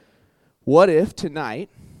What if tonight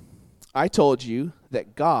I told you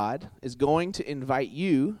that God is going to invite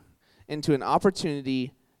you into an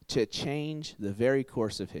opportunity to change the very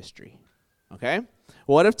course of history? Okay?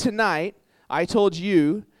 What if tonight I told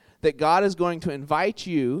you that God is going to invite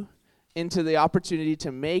you into the opportunity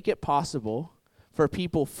to make it possible for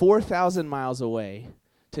people 4,000 miles away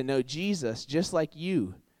to know Jesus just like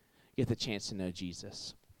you get the chance to know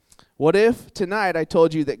Jesus? What if tonight I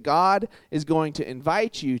told you that God is going to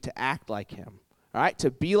invite you to act like him, all right?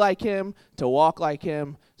 To be like him, to walk like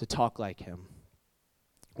him, to talk like him?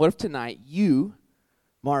 What if tonight you,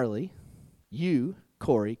 Marley, you,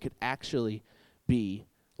 Corey, could actually be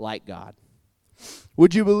like God?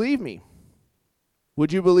 Would you believe me?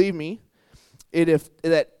 Would you believe me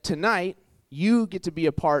that tonight you get to be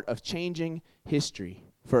a part of changing history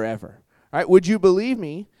forever? All right? Would you believe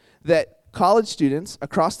me that college students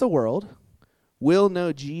across the world will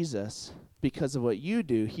know Jesus because of what you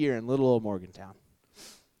do here in little old Morgantown?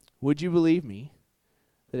 Would you believe me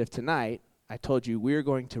that if tonight I told you we're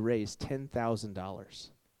going to raise $10,000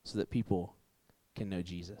 so that people can know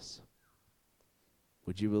Jesus?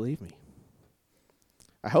 Would you believe me?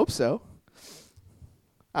 I hope so.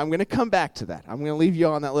 I'm going to come back to that. I'm going to leave you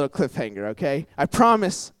on that little cliffhanger, okay? I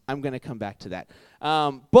promise I'm going to come back to that.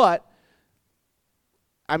 But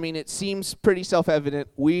it seems pretty self-evident.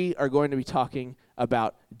 We are going to be talking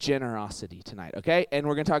about generosity tonight, okay? And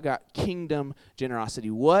we're going to talk about kingdom generosity.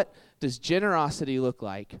 What does generosity look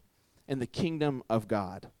like in the kingdom of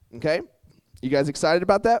God, okay? You guys excited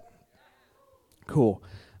about that? Cool.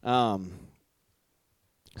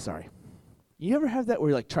 Sorry. You ever have that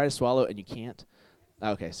where you try to swallow and you can't?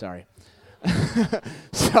 Okay, sorry.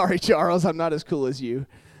 Sorry, Charles, I'm not as cool as you.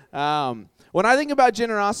 When I think about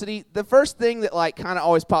generosity, the first thing that kind of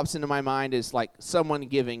always pops into my mind is someone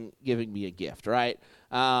giving me a gift, right?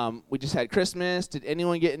 We just had Christmas. Did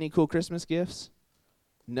anyone get any cool Christmas gifts?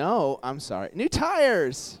 No, I'm sorry. New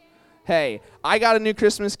tires. Hey, I got a new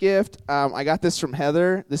Christmas gift. I got this from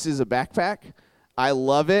Heather. This is a backpack. I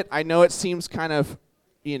love it. I know it seems kind of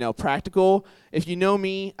practical. If you know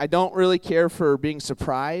me, I don't really care for being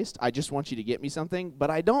surprised. I just want you to get me something, but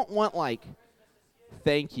I don't want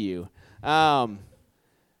thank you. I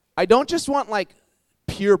don't just want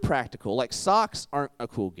pure practical. Socks aren't a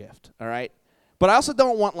cool gift, all right? But I also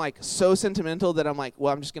don't want so sentimental that I'm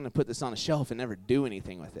well, I'm just going to put this on a shelf and never do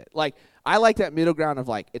anything with it. I like that middle ground of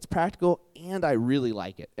it's practical and I really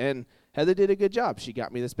like it. And Heather did a good job. She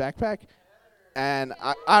got me this backpack, and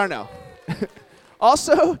I don't know.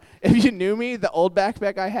 Also, if you knew me, the old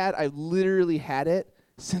backpack I had, I literally had it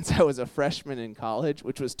since I was a freshman in college,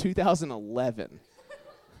 which was 2011.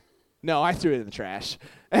 No, I threw it in the trash.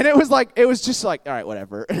 And it was just all right,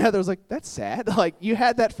 whatever. And Heather was that's sad. You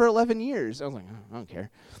had that for 11 years. I was I don't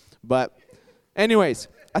care. But anyways,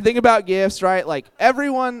 I think about gifts, right?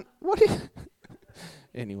 Everyone,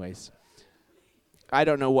 anyways, I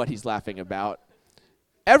don't know what he's laughing about.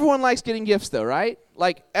 Everyone likes getting gifts though, right?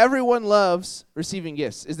 Everyone loves receiving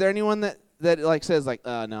gifts. Is there anyone that says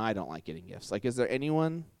no, I don't like getting gifts? Is there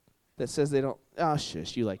anyone that says they don't? Oh,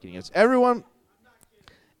 shush, you like getting gifts. Everyone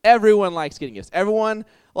likes getting gifts. Everyone,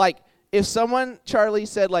 if someone, Charlie,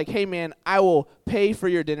 said, hey, man, I will pay for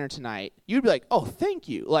your dinner tonight, you'd be oh, thank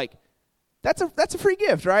you. That's a free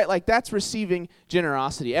gift, right? That's receiving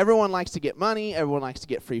generosity. Everyone likes to get money. Everyone likes to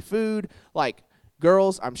get free food.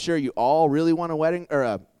 Girls, I'm sure you all really want a wedding or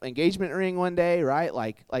a engagement ring one day,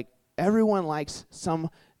 right? Everyone likes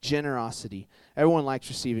some generosity. Everyone likes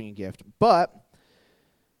receiving a gift. But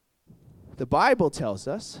the Bible tells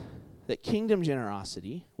us that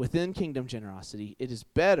within kingdom generosity, it is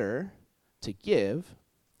better to give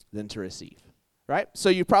than to receive, right? So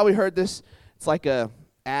you probably heard this. It's like a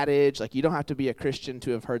adage, you don't have to be a Christian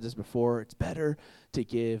to have heard this before. It's better to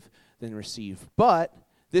give than receive. But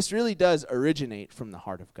this really does originate from the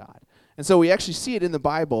heart of God. And so we actually see it in the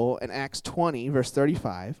Bible in Acts 20, verse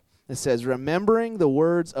 35. It says, remembering the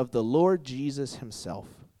words of the Lord Jesus himself,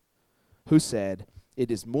 who said, it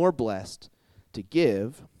is more blessed to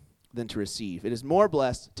give than to receive. It is more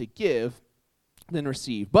blessed to give than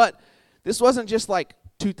receive. But this wasn't just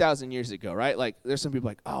 2,000 years ago, right? There's some people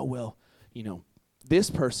oh, well, this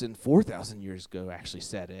person 4,000 years ago actually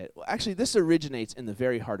said it. Well, actually, this originates in the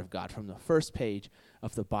very heart of God. From the first page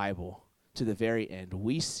of the Bible to the very end,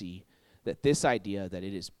 we see that this idea that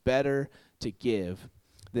it is better to give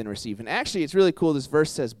than receive. And actually, it's really cool. This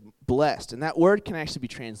verse says blessed, and that word can actually be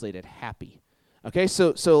translated happy. Okay,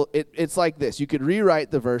 so it's like this. You could rewrite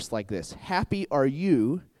the verse like this. Happy are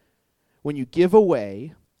you when you give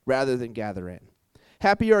away rather than gather in.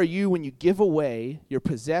 Happy are you when you give away your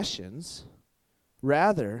possessions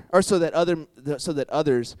so that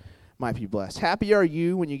others might be blessed. Happy are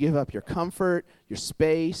you when you give up your comfort, your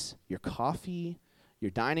space, your coffee,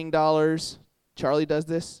 your dining dollars. Charlie does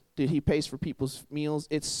this. Dude, he pays for people's meals.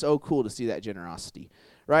 It's so cool to see that generosity,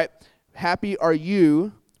 right? Happy are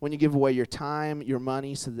you when you give away your time, your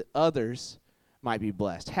money, so that others might be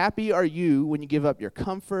blessed. Happy are you when you give up your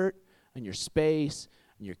comfort and your space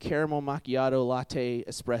and your caramel macchiato latte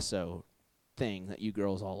espresso thing that you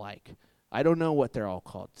girls all like. I don't know what they're all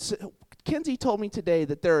called. So, Kenzie told me today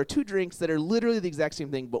that there are two drinks that are literally the exact same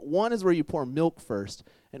thing, but one is where you pour milk first,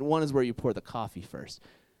 and one is where you pour the coffee first.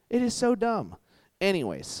 It is so dumb.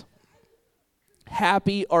 Anyways,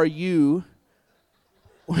 happy are you.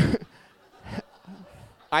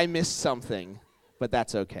 I missed something, but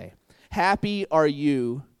that's okay. Happy are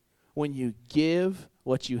you when you give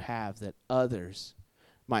what you have that others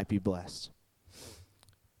might be blessed.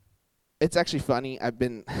 It's actually funny. I've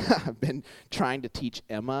been trying to teach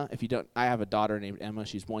Emma. If you don't, I have a daughter named Emma.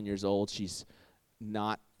 She's 1 year old. She's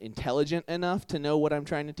not intelligent enough to know what I'm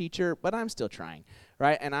trying to teach her, but I'm still trying,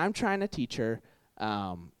 right? And I'm trying to teach her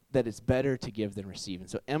that it's better to give than receive. And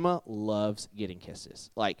so Emma loves getting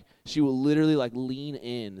kisses. Like, she will literally like lean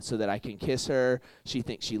in so that I can kiss her. She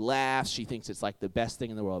thinks, she laughs. She thinks it's like the best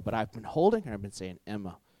thing in the world. But I've been holding her. I've been saying,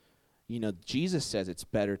 Emma, you know, Jesus says it's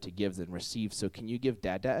better to give than receive. So can you give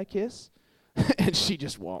Dada a kiss? And she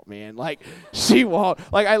just won't, man. Like, she won't.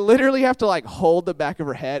 Like, I literally have to like hold the back of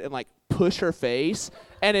her head and like push her face.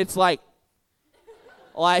 And it's like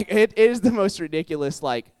it is the most ridiculous.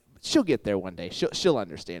 Like, she'll get there one day. She'll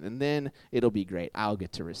understand. And then it'll be great. I'll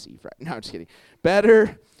get to receive. Right? No, I'm just kidding.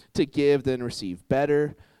 Better to give than receive.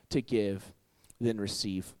 Better to give than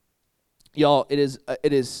receive. Y'all, it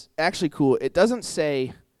is actually cool. It doesn't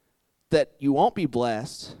say that you won't be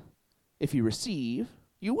blessed if you receive.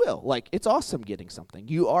 You will. Like, it's awesome getting something.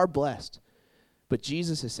 You are blessed. But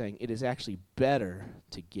Jesus is saying it is actually better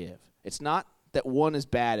to give. It's not that one is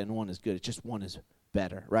bad and one is good. It's just one is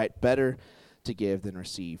better, right? Better to give than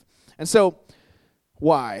receive. And so,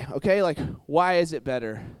 why? Okay, like, why is it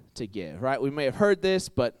better to give, right? We may have heard this,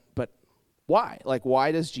 but why? Like,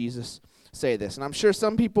 why does Jesus say this? And I'm sure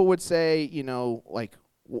some people would say, you know, like,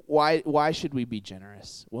 why should we be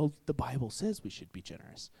generous? Well, the Bible says we should be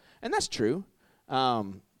generous. And that's true.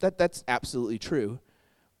 That's absolutely true.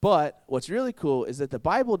 But what's really cool is that the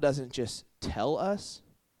Bible doesn't just tell us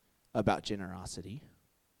about generosity.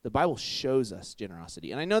 The Bible shows us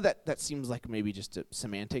generosity. And I know that seems like maybe just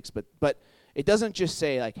semantics, but it doesn't just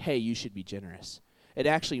say like, hey, you should be generous. It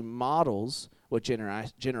actually models what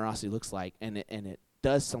generosity looks like, and it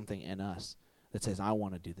does something in us that says, I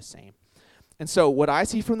want to do the same. And so what I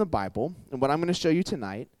see from the Bible, and what I'm going to show you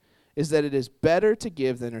tonight, is that it is better to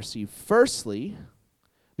give than receive. Firstly,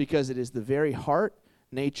 because it is the very heart,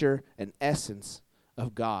 nature, and essence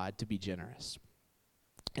of God to be generous.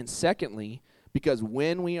 And secondly, because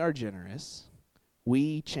when we are generous,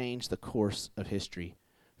 we change the course of history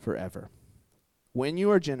forever. When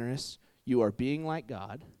you are generous, you are being like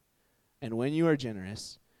God. And when you are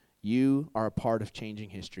generous, you are a part of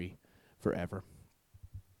changing history forever.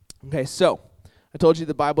 Okay, so I told you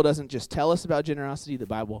the Bible doesn't just tell us about generosity. The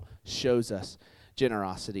Bible shows us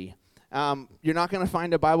generosity. You're not going to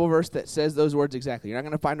find a Bible verse that says those words exactly. You're not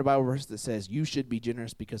going to find a Bible verse that says you should be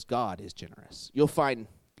generous because God is generous. You'll find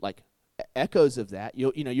like echoes of that.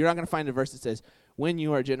 You're not going to find a verse that says when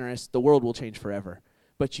you are generous, the world will change forever.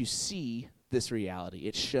 But you see this reality.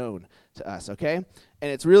 It's shown to us, okay?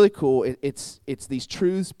 And it's really cool. It's these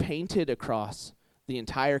truths painted across the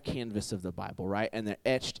entire canvas of the Bible, right? And they're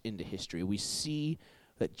etched into history. We see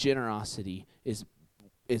that generosity is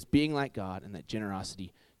being like God, and that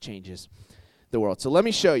generosity changes the world. So let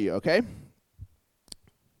me show you, okay?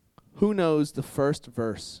 Who knows the first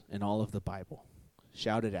verse in all of the Bible?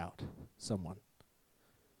 Shout it out, someone.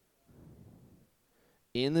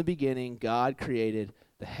 In the beginning, God created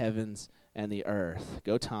the heavens and the earth.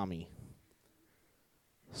 Go, Tommy.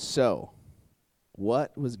 So,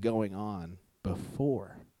 what was going on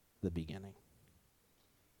before the beginning?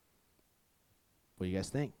 What do you guys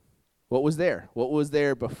think? What was there? What was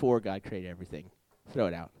there before God created everything? Throw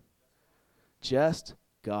it out. Just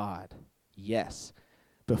God. Yes.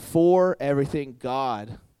 Before everything,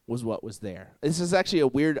 God was what was there. This is actually a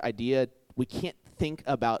weird idea. We can't think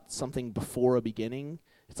about something before a beginning.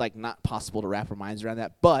 It's like not possible to wrap our minds around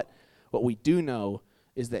that. But what we do know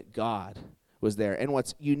is that God was there. And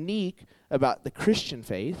what's unique about the Christian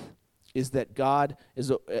faith is that God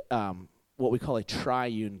is what we call a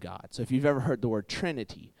triune God. So if you've ever heard the word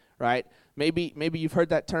Trinity, right? Maybe you've heard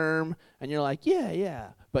that term and you're like, yeah.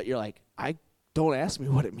 But you're like, don't ask me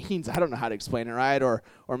what it means. I don't know how to explain it, right? Or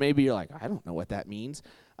maybe you're like, I don't know what that means.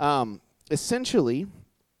 Essentially,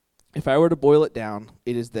 if I were to boil it down,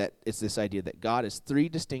 it's this idea that God is three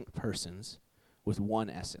distinct persons with one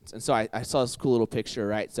essence. And so I saw this cool little picture,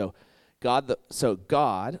 right? So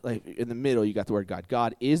God, like in the middle, you got the word God.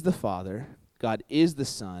 God is the Father. God is the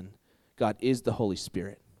Son. God is the Holy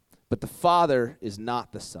Spirit. But the Father is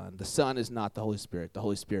not the Son. The Son is not the Holy Spirit. The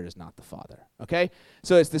Holy Spirit is not the Father. Okay?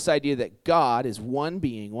 So it's this idea that God is one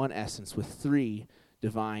being, one essence with three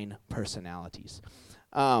divine personalities.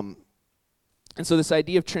 And so this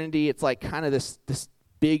idea of Trinity, it's like kind of this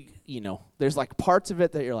big, there's like parts of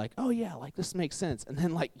it that you're like, oh yeah, like this makes sense. And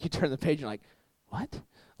then like you turn the page and you're like, what?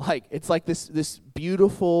 Like it's like this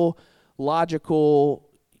beautiful, logical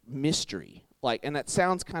mystery. Like, and that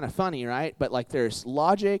sounds kind of funny, right? But like there's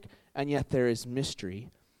logic and yet there is mystery.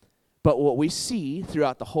 But what we see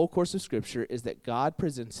throughout the whole course of Scripture is that God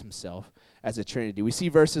presents himself as a Trinity. We see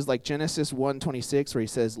verses like Genesis 1:26 where he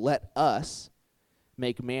says, let us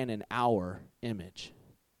make man in our image.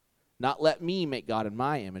 Not let me make God in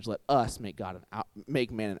my image. Let us make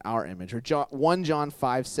man in our image. Or 1 John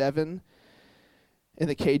 5:7 in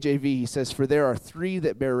the KJV, he says, for there are three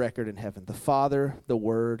that bear record in heaven, the Father, the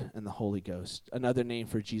Word, and the Holy Ghost. Another name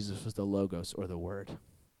for Jesus was the Logos, or the Word.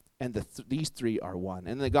 And these three are one.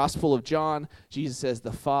 And in the Gospel of John, Jesus says,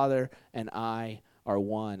 the Father and I are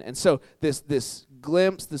one. And so this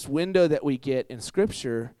glimpse, this window that we get in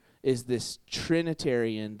Scripture is this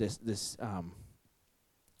Trinitarian, this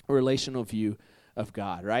relational view of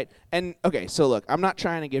God, right? And okay, so look, I'm not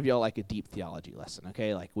trying to give y'all like a deep theology lesson,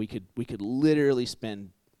 okay? Like we could literally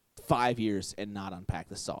spend 5 years and not unpack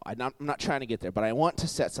this all. I'm not trying to get there, but I want to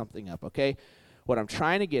set something up, okay? What I'm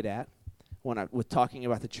trying to get at with talking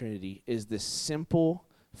about the Trinity is this simple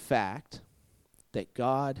fact that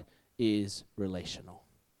God is relational.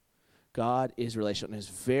 God is relational. In his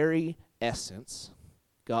very essence,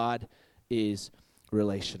 God is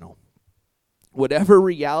relational. Whatever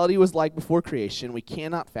reality was like before creation, we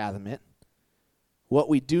cannot fathom it. What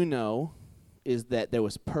we do know is that there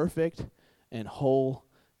was perfect and whole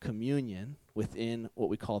communion within what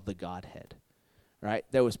we call the Godhead, right?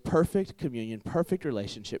 There was perfect communion, perfect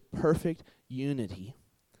relationship, perfect unity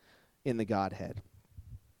in the Godhead.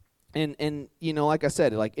 And like I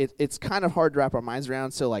said, like it's kind of hard to wrap our minds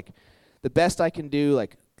around, so like the best I can do,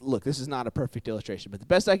 like, look, this is not a perfect illustration, but the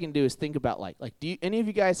best I can do is think about like do any of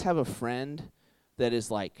you guys have a friend that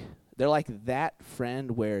is like, they're like that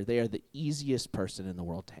friend where they are the easiest person in the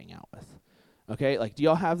world to hang out with? Okay, like do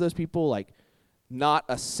y'all have those people? Like not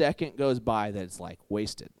a second goes by that it's like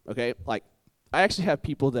wasted. Okay, like I actually have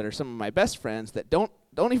people that are some of my best friends that don't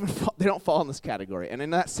even they don't fall in this category. And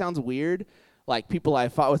then that sounds weird, like people I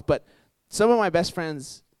fought with, but some of my best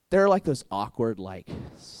friends, they're like those awkward, like,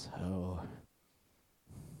 so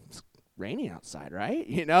it's raining outside, right?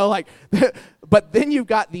 Like, but then you've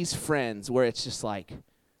got these friends where it's just like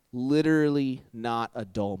literally not a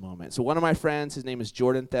dull moment. So one of my friends, his name is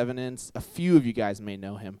Jordan Thevenin. A few of you guys may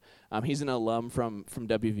know him. He's an alum from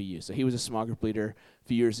WVU. So he was a small group leader a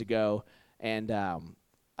few years ago. And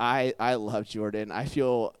I love Jordan. I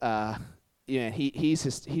feel, he's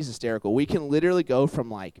hysterical. We can literally go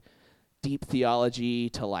from like deep theology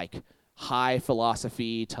to like high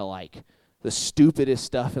philosophy to like the stupidest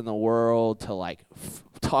stuff in the world to like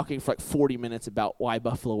talking for like 40 minutes about why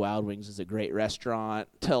Buffalo Wild Wings is a great restaurant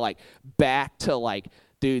to like back to like,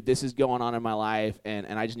 dude, this is going on in my life and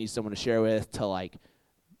I just need someone to share with, to like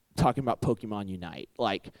talking about Pokemon Unite.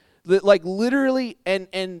 Like literally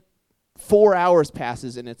and 4 hours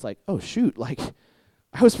passes and it's like, oh shoot, like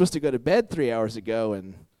I was supposed to go to bed 3 hours ago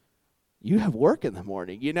and you have work in the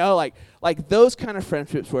morning, like those kind of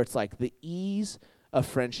friendships where it's like the ease of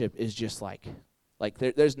friendship is just like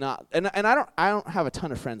there's not, and I don't have a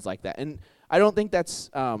ton of friends like that, and I don't think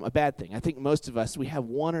that's a bad thing. I think most of us, we have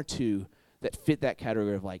one or two that fit that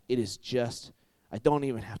category of like, it is just, I don't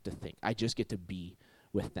even have to think, I just get to be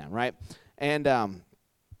with them, right? And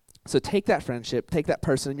so take that friendship, take that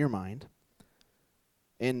person in your mind,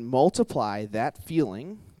 and multiply that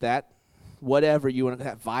feeling, that whatever you want,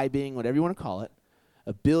 that vibing, whatever you want to call it,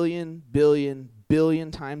 1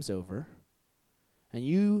 billion times over, and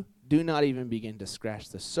you do not even begin to scratch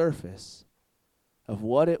the surface of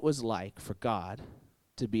what it was like for God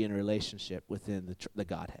to be in a relationship within the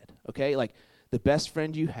Godhead. Okay, like the best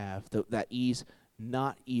friend you have, that ease,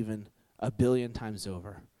 not even 1 billion times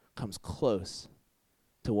over, comes close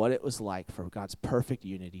to what it was like for God's perfect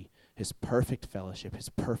unity, his perfect fellowship, his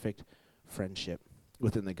perfect friendship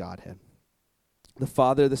within the Godhead. The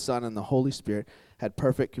Father, the Son, and the Holy Spirit had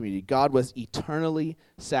perfect community. God was eternally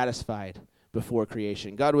satisfied before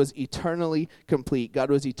creation. God was eternally complete.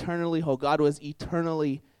 God was eternally whole. God was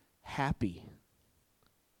eternally happy.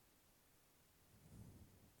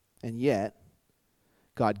 And yet,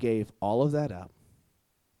 God gave all of that up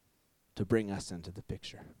to bring us into the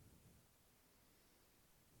picture.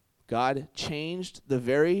 God changed the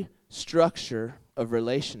very structure of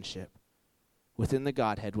relationship within the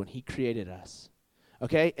Godhead when he created us.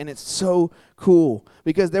 Okay? And it's so cool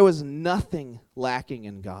because there was nothing lacking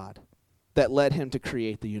in God that led him to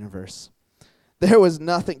create the universe. There was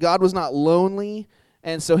nothing. God was not lonely,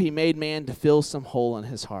 and so he made man to fill some hole in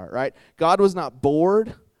his heart, right? God was not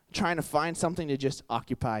bored trying to find something to just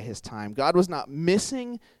occupy his time. God was not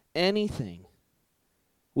missing anything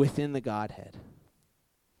within the Godhead.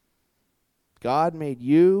 God made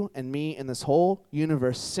you and me and this whole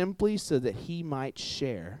universe simply so that he might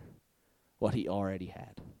share what he already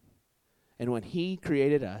had. And when he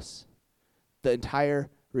created us, the entire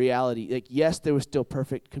reality, like, yes, there was still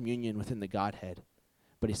perfect communion within the Godhead,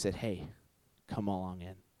 but he said, hey, come along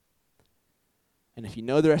in. And if you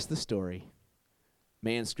know the rest of the story,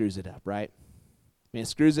 man screws it up, right? Man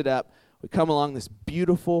screws it up. We come along, this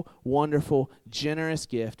beautiful, wonderful, generous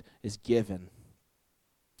gift is given.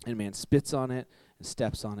 And man spits on it and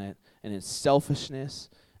steps on it, and in selfishness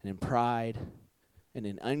and in pride and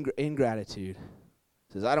in ingratitude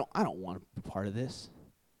says, I don't want to be part of this.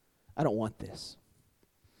 I don't want this.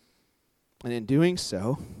 And in doing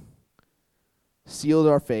so, sealed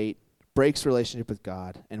our fate, breaks relationship with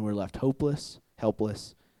God, and we're left hopeless,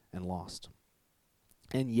 helpless, and lost.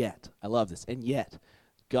 And yet, I love this, and yet,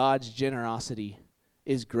 God's generosity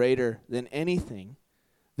is greater than anything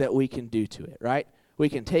that we can do to it, right? We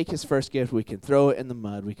can take his first gift, we can throw it in the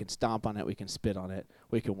mud, we can stomp on it, we can spit on it,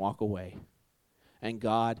 we can walk away. And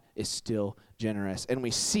God is still generous. And we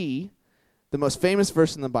see the most famous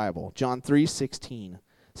verse in the Bible, John 3:16,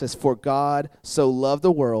 says, "For God so loved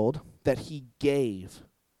the world that he gave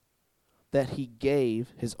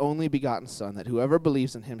his only begotten Son, that whoever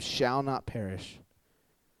believes in him shall not perish,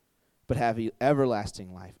 but have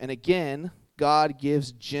everlasting life." And again, God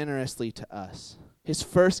gives generously to us. His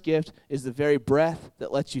first gift is the very breath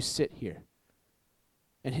that lets you sit here.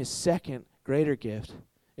 And his second greater gift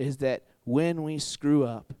is that when we screw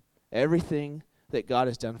up everything that God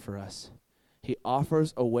has done for us, he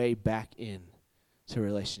offers a way back in to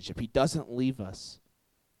relationship. He doesn't leave us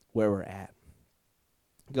where we're at.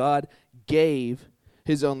 God gave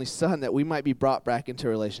his only Son that we might be brought back into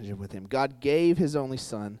a relationship with him. God gave his only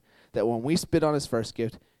Son that when we spit on his first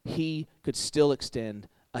gift, he could still extend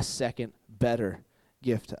a second, better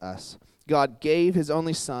gift to us. God gave his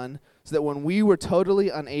only Son so that when we were totally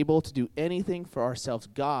unable to do anything for ourselves,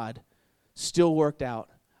 God still worked out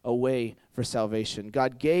a way for salvation.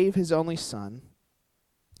 God gave his only Son,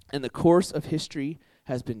 and the course of history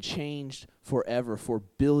has been changed forever for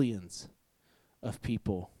billions of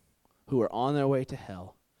people who are on their way to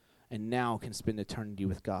hell and now can spend eternity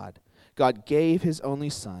with God. God gave his only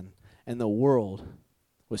Son, and the world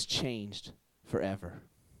was changed forever.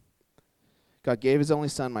 God gave his only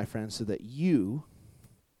Son, my friends, so that you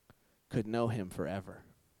could know him forever.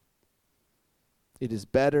 It is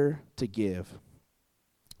better to give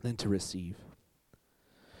than to receive.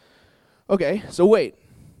 Okay, so wait.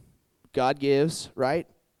 God gives, right?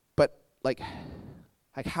 But like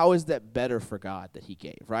how is that better for God that he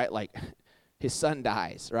gave, right? Like his Son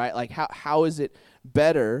dies, right? Like how is it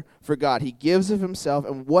better for God? He gives of himself,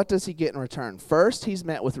 and what does he get in return? First, he's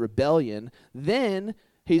met with rebellion. Then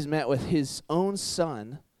he's met with his own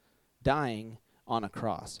Son dying on a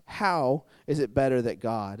cross. How is it better that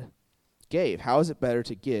God gave? How is it better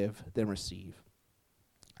to give than receive?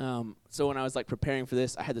 So when I was preparing for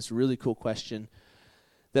this, I had this really cool question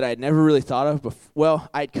that I had never really thought of before. Well,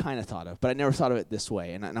 I'd kind of thought of, but I never thought of it this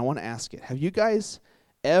way, and I want to ask it. Have you guys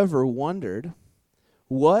ever wondered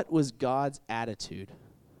what was God's attitude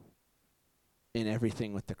in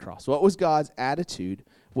everything with the cross? What was God's attitude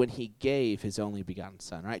when he gave his only begotten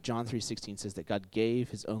Son, right? John 3:16 says that God gave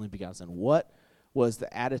his only begotten Son. What was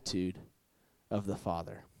the attitude of the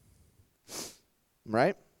Father?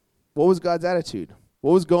 Right? What was God's attitude?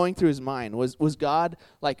 What was going through his mind? Was God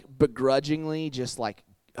begrudgingly just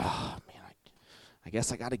oh man, I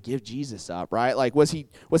guess I got to give Jesus up, right? Was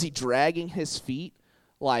he dragging his feet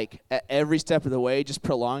at every step of the way, just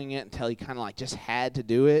prolonging it until he kind of just had to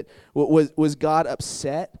do it? Was God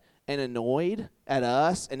upset and annoyed at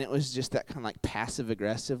us, and it was just that kind of passive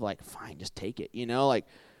aggressive, fine, just take it,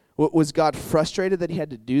 was God frustrated that he had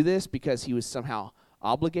to do this because he was somehow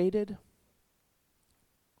obligated?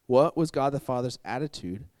 What was God the Father's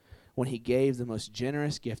attitude when he gave the most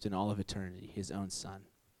generous gift in all of eternity, his own Son?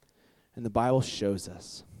 And the Bible shows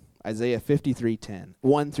us. Isaiah 53:10,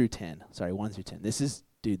 1 through 10. This is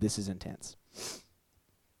intense.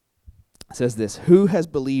 It says this: "Who has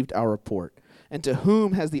believed our report, And to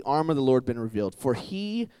whom has the arm of the Lord been revealed? For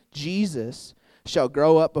he, Jesus, shall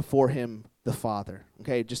grow up before him the Father.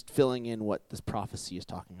 Okay, just filling in what this prophecy is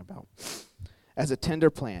talking about. As a tender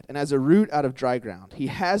plant, and as a root out of dry ground. He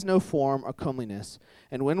has no form or comeliness,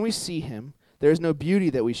 and when we see him, there is no beauty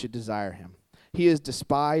that we should desire him. He is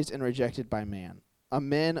despised and rejected by man, a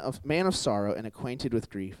man of sorrow and acquainted with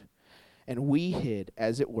grief. And we hid,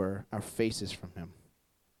 as it were, our faces from him.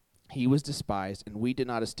 He was despised, and we did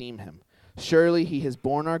not esteem him. Surely he has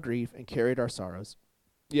borne our grief and carried our sorrows.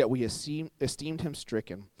 Yet we esteemed him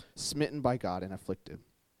stricken, smitten by God, and afflicted.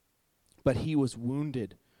 But he was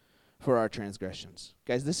wounded for our transgressions.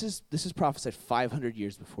 Guys, this is prophesied 500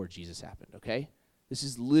 years before Jesus happened, okay? This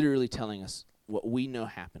is literally telling us what we know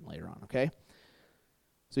happened later on, okay?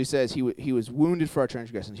 So he says, he was wounded for our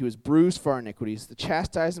transgressions. He was bruised for our iniquities. The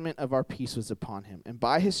chastisement of our peace was upon him, and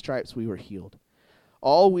by his stripes we were healed.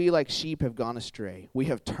 All we like sheep have gone astray. We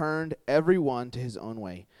have turned every one to his own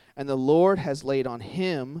way, and the Lord has laid on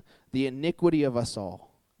him the iniquity of us all.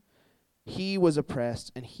 He was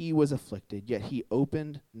oppressed, and he was afflicted, yet he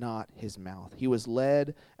opened not his mouth. He was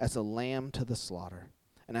led as a lamb to the slaughter,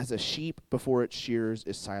 and as a sheep before its shearers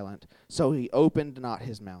is silent, so he opened not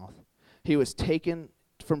his mouth. He was taken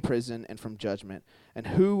from prison and from judgment, and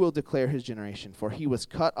who will declare his generation? For he was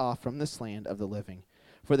cut off from this land of the living.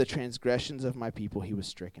 For the transgressions of my people he was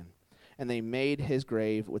stricken. And they made his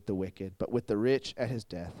grave with the wicked, but with the rich at his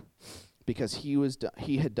death, because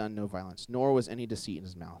he had done no violence, nor was any deceit in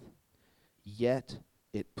his mouth. Yet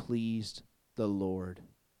it pleased the Lord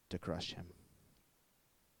to crush him.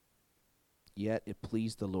 Yet it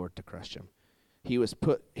pleased the Lord to crush him. He has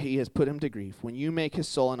put him to grief. When you make his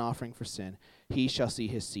soul an offering for sin, he shall see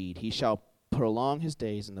his seed. He shall prolong his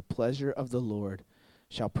days, and the pleasure of the Lord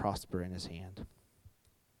shall prosper in his hand.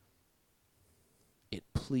 It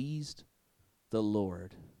pleased the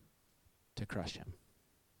Lord to crush him.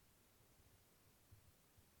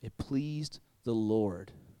 It pleased the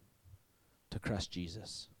Lord to crush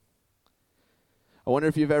Jesus. I wonder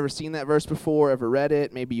if you've ever seen that verse before, ever read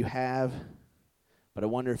it. Maybe you have. But I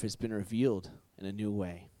wonder if it's been revealed in a new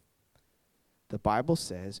way. The Bible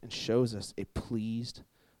says and shows us it pleased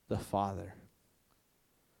the Father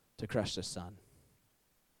to crush the Son.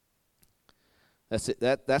 That's it.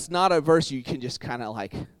 That's not a verse you can just kind of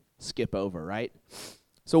like skip over, right?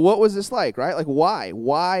 So what was this like, right? Like why?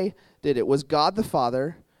 Why did it? Was God the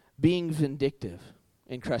Father being vindictive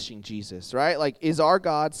in crushing Jesus, right? Like, is our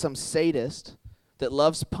God some sadist that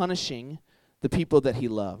loves punishing the people that he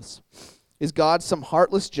loves? Is God some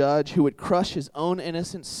heartless judge who would crush his own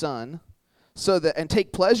innocent son and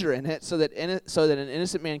take pleasure in it so that an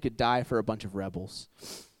innocent man could die for a bunch of rebels?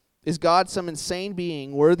 Is God some insane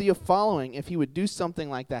being worthy of following if he would do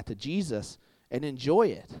something like that to Jesus and enjoy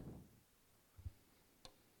it?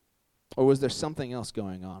 Or was there something else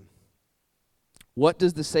going on? What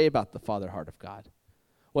does this say about the Father heart of God?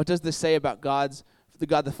 What does this say about God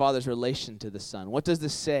the Father's relation to the Son? What does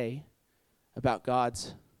this say about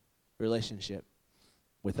God's relationship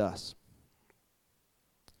with us?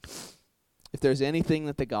 If there's anything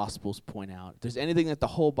that the Gospels point out, if there's anything that the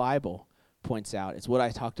whole Bible points out, it's what I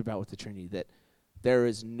talked about with the Trinity, that there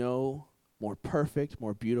is no more perfect,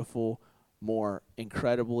 more beautiful, more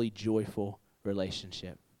incredibly joyful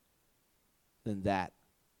relationship than that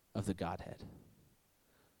of the Godhead.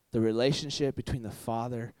 The relationship between the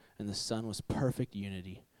Father and the Son was perfect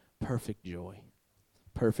unity, perfect joy,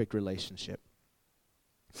 perfect relationship.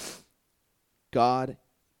 God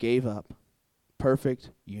gave up perfect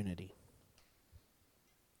unity.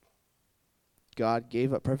 God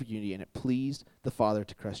gave up perfect unity, and it pleased the Father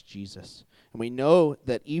to crush Jesus. And we know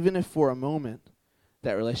that even if for a moment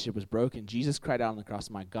that relationship was broken, Jesus cried out on the cross,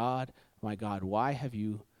 my God, why have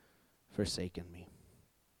you forsaken me?"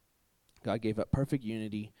 God gave up perfect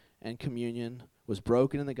unity, and communion was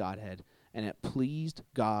broken in the Godhead, and it pleased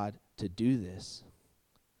God to do this,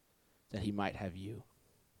 that he might have you.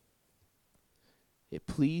 It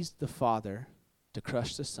pleased the Father to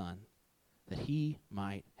crush the Son, that he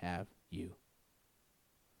might have you.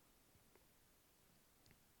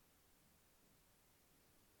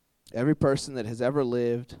 Every person that has ever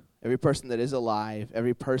lived, every person that is alive,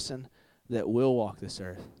 every person that will walk this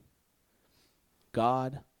earth,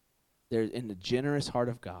 God, there in the generous heart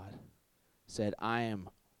of God, said, I am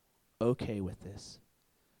okay with this.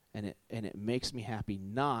 And it makes me happy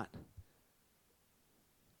not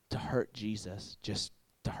to hurt Jesus, just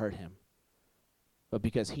to hurt him, but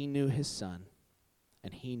because he knew his Son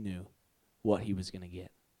and he knew what he was going to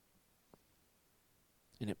get.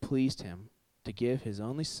 And it pleased him to give his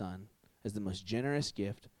only Son as the most generous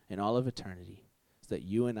gift in all of eternity, so that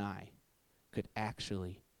you and I could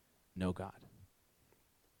actually know God,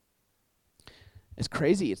 It's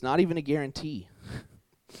crazy. It's not even a guarantee.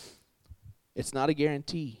 It's not a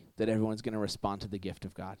guarantee that everyone's going to respond to the gift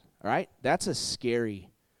of God. All right? That's a scary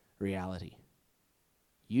reality.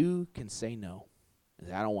 You can say no.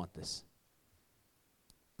 I don't want this.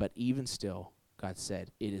 But even still, God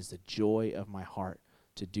said, it is the joy of my heart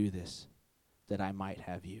to do this, that I might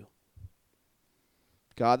have you.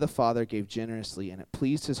 God the Father gave generously, and it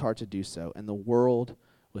pleased his heart to do so, and the world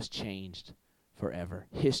was changed forever.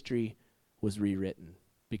 History was rewritten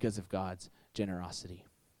because of God's generosity.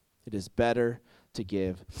 It is better to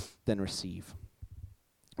give than receive.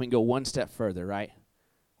 We can go one step further, right?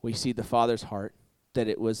 We see the Father's heart, that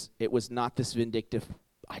it was not this vindictive,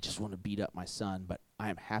 I just want to beat up my son, but I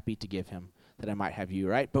am happy to give him that I might have you,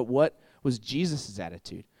 right? But what was Jesus'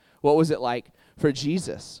 attitude? What was it like for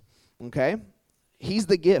Jesus? Okay? He's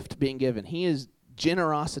the gift being given. He is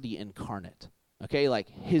generosity incarnate. Okay? Like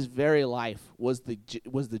his very life was the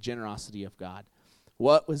generosity of God.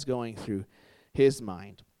 What was going through his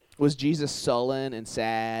mind? Was Jesus sullen and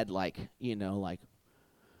sad, like, I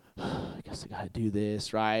guess I got to do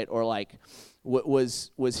this, right? Or like,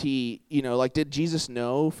 was he, like, did Jesus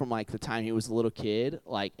know from like the time he was a little kid,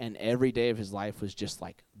 like, and every day of his life was just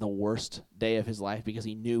like the worst day of his life because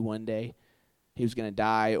he knew one day he was going to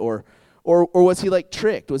die? Or was he like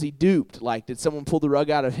tricked? Was he duped? Like, did someone pull the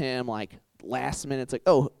rug out of him? Like last minute, it's like,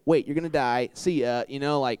 oh wait, you're going to die. See ya.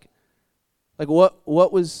 Like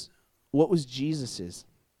what was Jesus's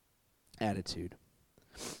attitude?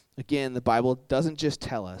 Again, the Bible doesn't just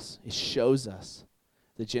tell us, it shows us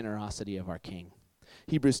the generosity of our King.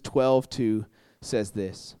 Hebrews 12:2 says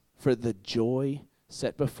this, for the joy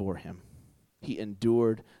set before him, he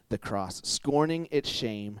endured the cross, scorning its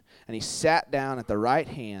shame, and he sat down at the right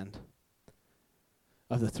hand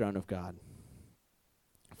of the throne of God.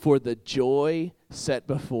 For the joy set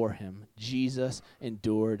before him, Jesus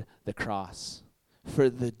endured the cross. For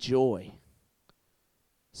the joy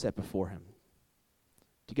set before him.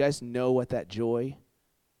 Do you guys know what that joy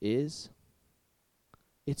is?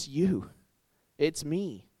 It's you. It's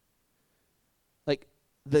me. Like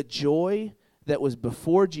the joy that was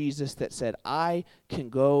before Jesus that said, I can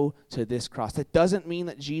go to this cross. That doesn't mean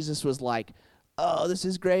that Jesus was like, oh, this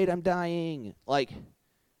is great, I'm dying. Like,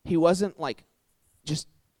 he wasn't like just,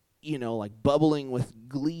 like bubbling with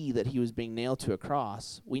glee that he was being nailed to a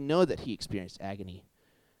cross. We know that he experienced agony.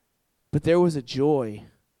 But there was a joy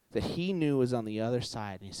that he knew was on the other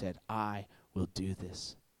side, and he said, I will do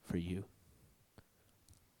this for you.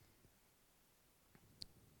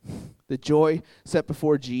 The joy set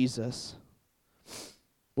before Jesus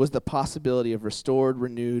was the possibility of restored,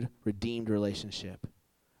 renewed, redeemed relationship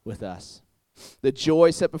with us. The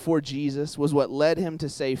joy set before Jesus was what led him to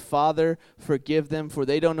say, Father, forgive them, for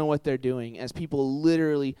they don't know what they're doing, as people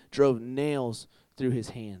literally drove nails through his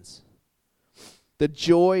hands. The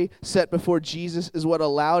joy set before Jesus is what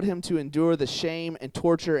allowed him to endure the shame and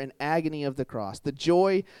torture and agony of the cross. The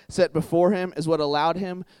joy set before him is what allowed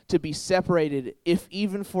him to be separated, if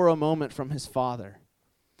even for a moment, from his Father.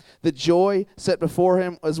 The joy set before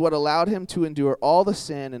him is what allowed him to endure all the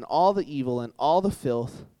sin and all the evil and all the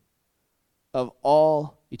filth of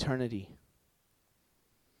all eternity.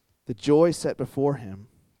 The joy set before him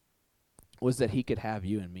was that he could have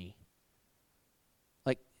you and me.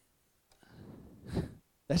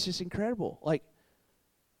 That's just incredible.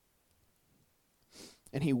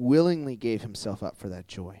 And he willingly gave himself up for that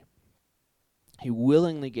joy. He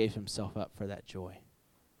willingly gave himself up for that joy.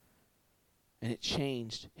 And it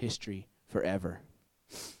changed history forever.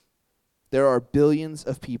 There are billions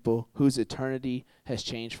of people whose eternity has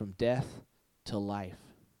changed from death to life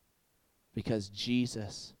because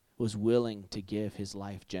Jesus was willing to give his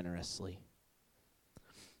life generously.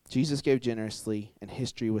 Jesus gave generously, and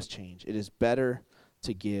history was changed. It is better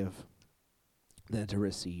to give than to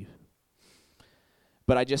receive.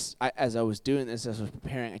 But as I was doing this, as I was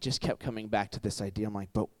preparing, I just kept coming back to this idea. I'm like,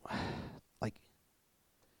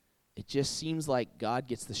 it just seems like God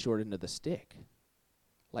gets the short end of the stick.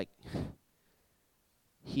 Like,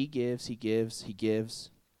 he gives,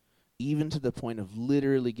 even to the point of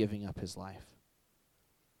literally giving up his life.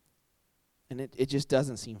 And it just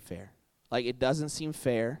doesn't seem fair. Like, it doesn't seem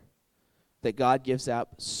fair that God gives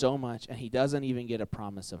up so much and he doesn't even get a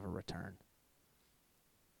promise of a return.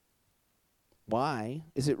 Why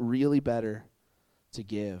is it really better to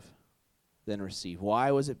give than receive? Why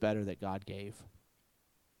was it better that God gave?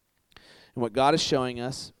 And what God is showing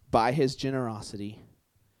us by his generosity,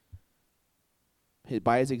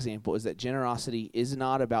 by his example, is that generosity is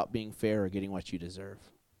not about being fair or getting what you deserve.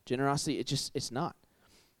 Generosity, it's not.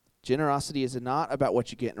 Generosity is not about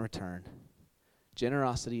what you get in return.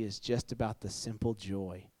 Generosity is just about the simple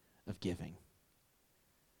joy of giving.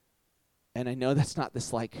 And I know that's not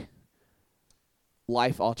this like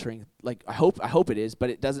life altering, like I hope it is, but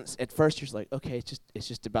it doesn't. At first you're just like, okay, it's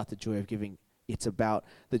just about the joy of giving. It's about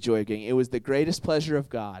the joy of giving. It was the greatest pleasure of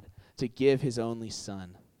God to give his only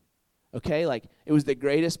son. Okay? Like it was the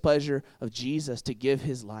greatest pleasure of Jesus to give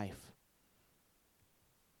his life.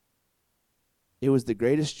 It was the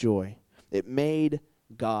greatest joy. It made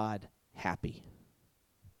God happy.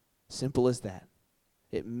 Simple as that.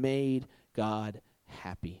 It made God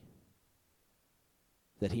happy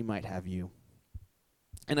that he might have you.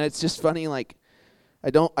 And it's just funny, like,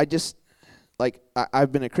 I've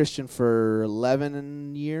been a Christian for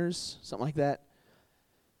 11 years, something like that.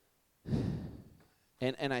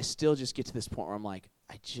 And I still just get to this point where I'm like,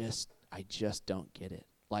 I just don't get it.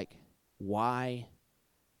 Like, why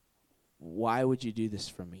would you do this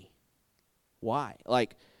for me? Why?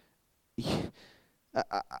 Like,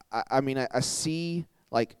 I see,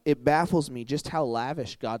 like, it baffles me just how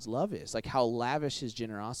lavish God's love is, like how lavish his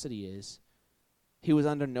generosity is. He was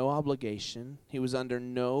under no obligation. He was under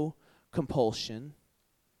no compulsion.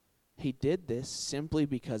 He did this simply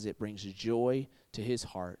because it brings joy to his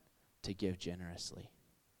heart to give generously.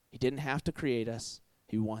 He didn't have to create us.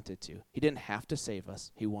 He wanted to. He didn't have to save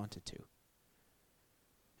us. He wanted to.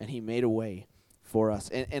 And he made a way for us.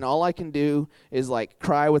 And all I can do is like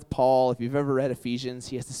cry with Paul. If you've ever read Ephesians,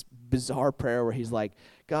 he has this bizarre prayer where he's like,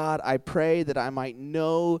 God, I pray that I might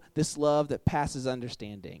know this love that passes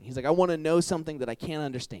understanding. He's like, I want to know something that I can't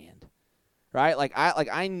understand. Right?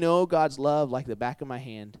 I know God's love like the back of my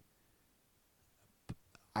hand.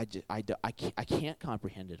 I can't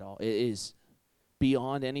comprehend it all. It is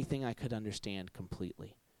beyond anything I could understand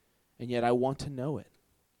completely. And yet I want to know it.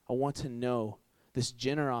 I want to know this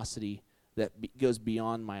generosity that goes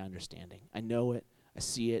beyond my understanding. I know it. I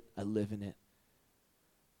see it. I live in it.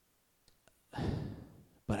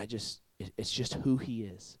 But it's just who he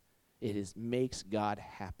is. It makes God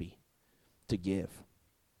happy to give.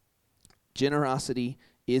 Generosity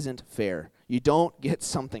isn't fair. You don't get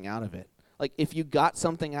something out of it. Like, if you got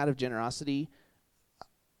something out of generosity,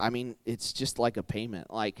 I mean, it's just like a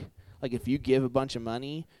payment. Like if you give a bunch of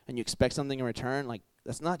money and you expect something in return, like,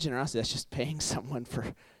 that's not generosity. That's just paying someone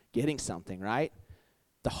for getting something, right?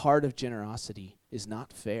 The heart of generosity is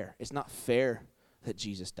not fair. It's not fair that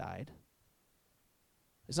Jesus died.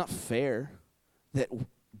 It's not fair that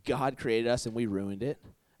God created us and we ruined it.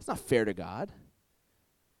 It's not fair to God.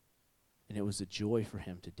 And it was a joy for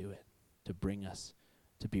him to do it, to bring us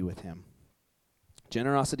to be with him.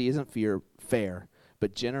 Generosity isn't fair,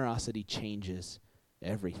 but generosity changes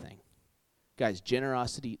everything. Guys,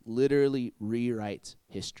 generosity literally rewrites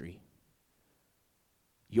history.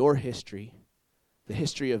 Your history, the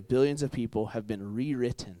history of billions of people, have been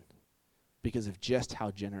rewritten because of just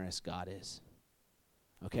how generous God is.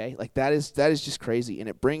 Okay? Like, that is just crazy. And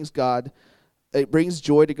it brings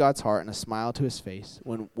joy to God's heart and a smile to his face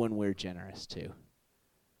when we're generous too.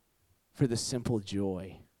 For the simple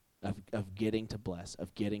joy of getting to bless,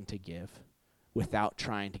 of getting to give without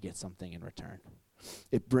trying to get something in return.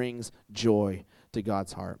 It brings joy to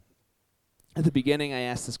God's heart. At the beginning, I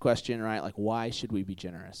asked this question, right? Like, why should we be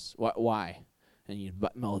generous? Why? And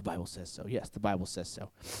the Bible says so. Yes, the Bible says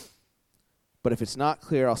so. But if it's not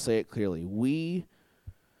clear, I'll say it clearly. We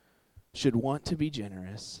should want to be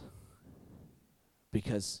generous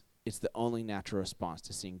because it's the only natural response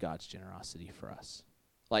to seeing God's generosity for us.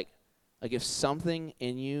 Like if something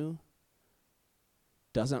in you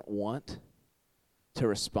doesn't want to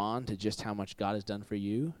respond to just how much God has done for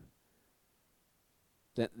you,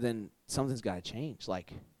 then something's got to change.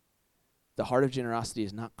 Like, the heart of generosity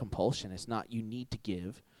is not compulsion. It's not you need to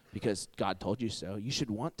give because God told you so. You should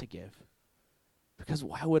want to give. Because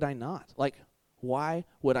why would I not? Like, why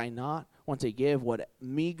would I not want to give what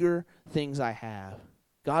meager things I have?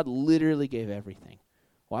 God literally gave everything.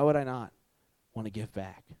 Why would I not want to give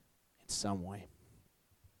back in some way?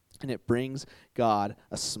 And it brings God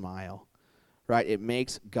a smile, right? It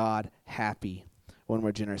makes God happy when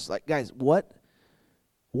we're generous. Like, guys, what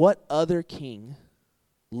other king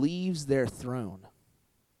leaves their throne?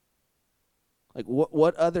 Like,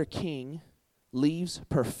 what other king leaves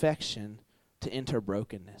perfection to enter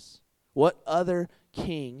brokenness? What other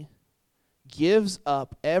king gives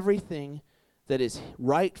up everything that is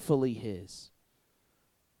rightfully his?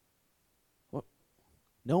 Well,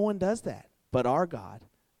 no one does that, but our God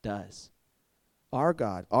does. Our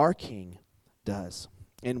God, our King, does.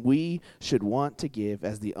 And we should want to give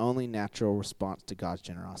as the only natural response to God's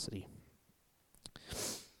generosity.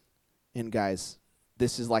 And guys,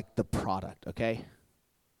 this is like the product, okay?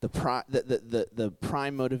 The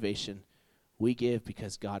prime motivation, we give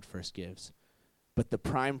because God first gives. But the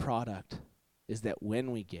prime product is that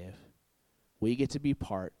when we give, We get to be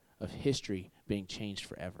part of history being changed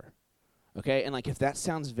forever. Okay? And like if that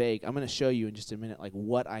sounds vague, I'm going to show you in just a minute like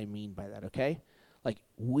what I mean by that, okay? Like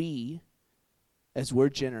we, as we're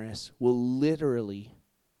generous, will literally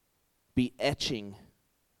be etching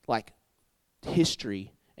like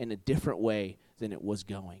history in a different way than it was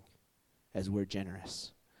going as we're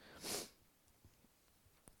generous.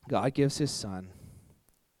 God gives his son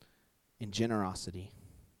in generosity,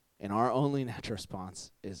 and our only natural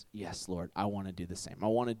response is, yes, Lord, I want to do the same. I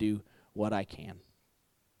want to do what I can.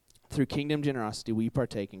 Through kingdom generosity, we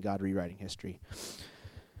partake in God rewriting history.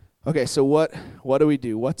 Okay, so what do we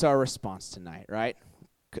do? What's our response tonight, right?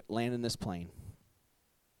 Land in this plane.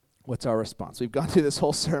 What's our response? We've gone through this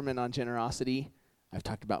whole sermon on generosity. I've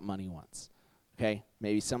talked about money once, okay?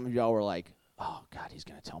 Maybe some of y'all were like, oh, God, he's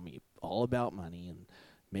going to tell me all about money and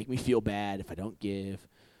make me feel bad if I don't give.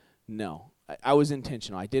 No, I was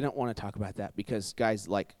intentional. I didn't want to talk about that because, guys,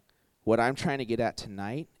 like, what I'm trying to get at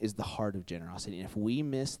tonight is the heart of generosity. And if we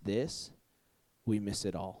miss this, we miss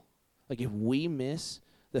it all. Like, if we miss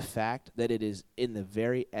the fact that it is in the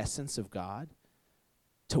very essence of God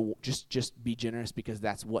to just be generous because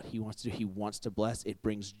that's what he wants to do. He wants to bless. It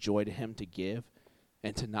brings joy to him to give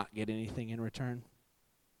and to not get anything in return.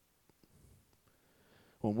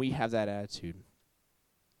 When we have that attitude,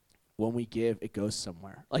 when we give, it goes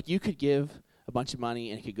somewhere. Like you could give a bunch of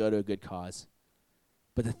money and it could go to a good cause,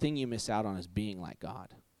 but the thing you miss out on is being like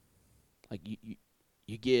God. Like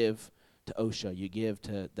you give to OSHA, you give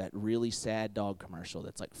to that really sad dog commercial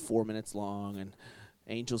that's like 4 minutes long and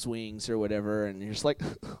Angel's Wings or whatever, and you're just like,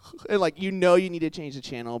 and like you need to change the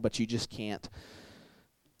channel, but you just can't.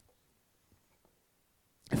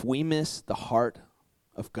 If we miss the heart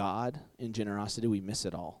of God in generosity, we miss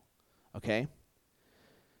it all, okay?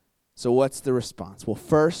 So what's the response? Well,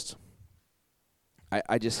 first,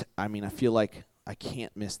 I feel like I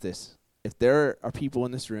can't miss this. If there are people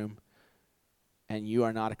in this room and you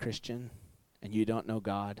are not a Christian and you don't know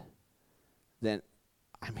God, then,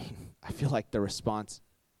 I feel like the response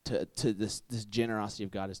to this generosity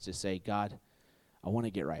of God is to say, God, I want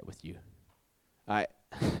to get right with you.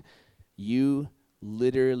 You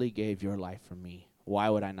literally gave your life for me. Why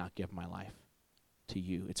would I not give my life to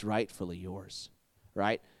you? It's rightfully yours,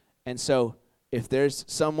 right? And so if there's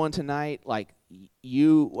someone tonight, like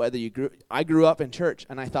I grew up in church,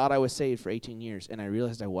 and I thought I was saved for 18 years, and I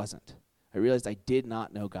realized I wasn't. I realized I did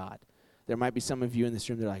not know God. There might be some of you in this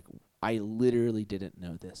room that are like, I literally didn't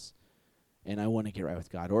know this, and I want to get right with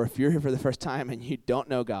God. Or if you're here for the first time and you don't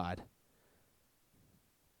know God,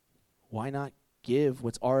 why not give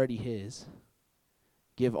what's already his?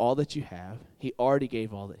 Give all that you have. He already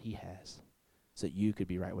gave all that he has so that you could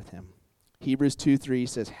be right with him. Hebrews 2:3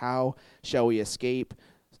 says, how shall we escape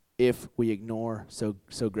if we ignore so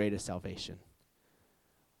great a salvation?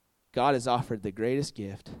 God has offered the greatest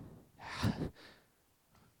gift.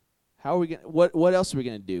 How are we going? What else are we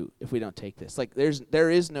going to do if we don't take this? Like there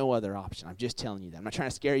is no other option. I'm just telling you that. I'm not trying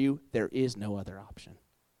to scare you. There is no other option.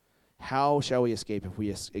 How shall we escape if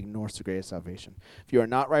we ignore so great a salvation? If you are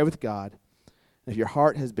not right with God, if your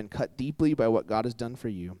heart has been cut deeply by what God has done for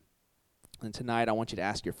you, then tonight I want you to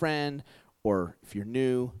ask your friend, or if you're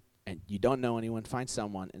new and you don't know anyone, find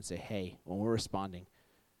someone and say, hey, when we're responding,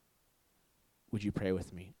 would you pray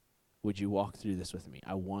with me? Would you walk through this with me?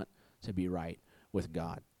 I want to be right with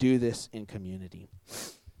God. Do this in community.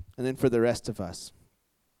 And then for the rest of us,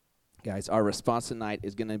 guys, our response tonight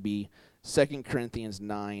is going to be 2 Corinthians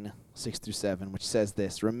 9:6-7, which says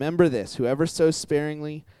this: remember this, whoever sows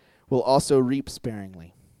sparingly will also reap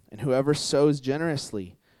sparingly, and whoever sows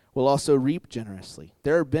generously will also reap generously.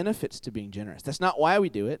 There are benefits to being generous. That's not why we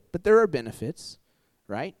do it, but there are benefits,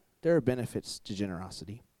 right? There are benefits to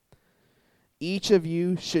generosity. Each of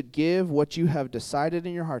you should give what you have decided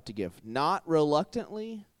in your heart to give, not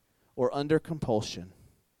reluctantly or under compulsion,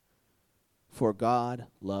 for God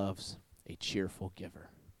loves a cheerful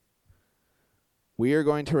giver. We are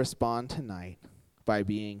going to respond tonight by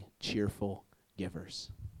being cheerful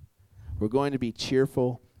givers. We're going to be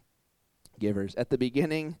cheerful givers. At the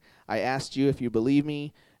beginning, I asked you, if you believe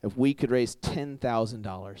me, if we could raise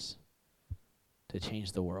 $10,000 to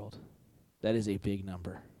change the world. That is a big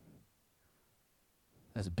number.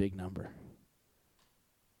 That's a big number.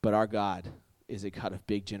 But our God is a God of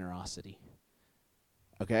big generosity.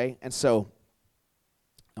 Okay? And so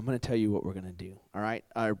I'm going to tell you what we're going to do. All right?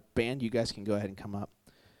 Our band, you guys can go ahead and come up.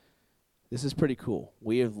 This is pretty cool.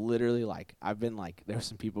 We have literally, there were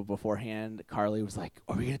some people beforehand. Carly was like,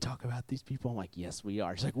 are we going to talk about these people? I'm like, yes, we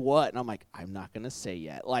are. She's like, what? And I'm like, I'm not going to say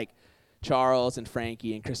yet. Like, Charles and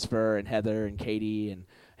Frankie and Christopher and Heather and Katie and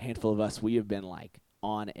a handful of us, we have been,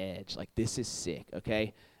 on edge. Like, this is sick,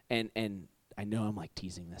 okay? And I know I'm like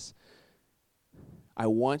teasing this. I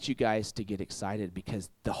want you guys to get excited because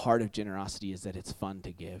the heart of generosity is that it's fun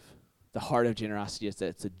to give. The heart of generosity is that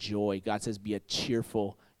it's a joy. God says be a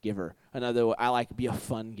cheerful giver. Another way, I like be a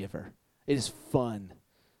fun giver. It is fun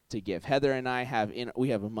to give. Heather and I we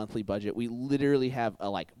have a monthly budget. We literally have a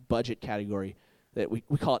like budget category that we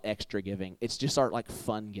call it extra giving. It's just our like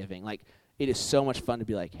fun giving. Like it is so much fun to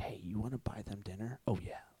be like, hey, you want to buy them dinner? Oh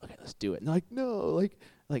yeah, okay, let's do it. And they're like, no,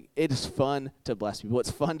 like it is fun to bless people.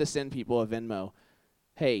 It's fun to send people a Venmo.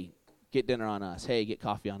 Hey, get dinner on us. Hey, get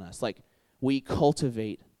coffee on us. Like we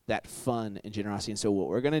cultivate that fun and generosity. And so what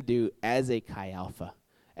we're going to do as a Chi Alpha,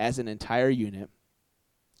 as an entire unit,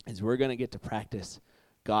 is we're going to get to practice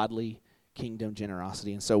godly kingdom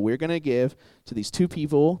generosity. And so we're going to give to these two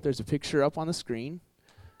people. There's a picture up on the screen.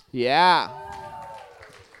 Yeah.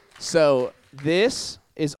 So this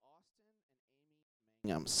is Austin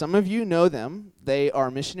and Amy. Some of you know them. They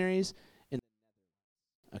are missionaries in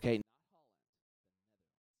okay.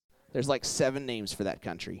 There's like 7 names for that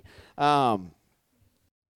country. It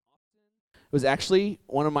was actually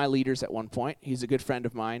one of my leaders at one point. He's a good friend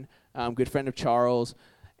of mine, good friend of Charles,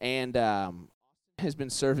 and has been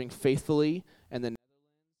serving faithfully in the Netherlands,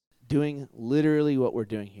 doing literally what we're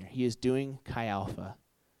doing here. He is doing Chi Alpha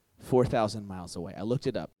 4,000 miles away. I looked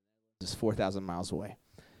it up. It's 4,000 miles away.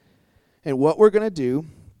 And what we're going to do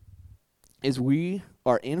is we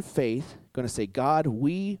are in faith going to say, God,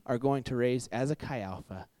 we are going to raise as a Chi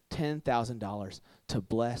Alpha $10,000 to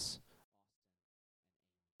bless.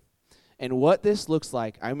 And what this looks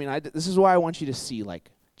like, this is why I want you to see,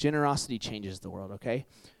 like, generosity changes the world, okay?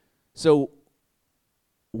 So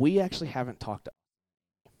we actually haven't talked to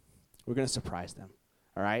them. We're going to surprise them,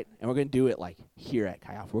 all right? And we're going to do it, like, here at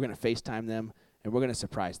Chi Alpha. We're going to FaceTime them, and we're going to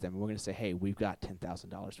surprise them. And we're going to say, hey, we've got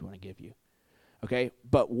 $10,000 we want to give you, okay?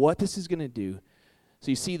 But what this is going to do,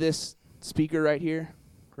 so you see this speaker right here,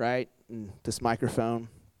 right, and this microphone?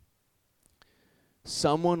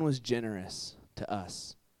 Someone was generous to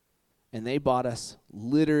us. And they bought us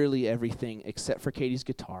literally everything except for Katie's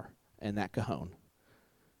guitar and that cajon.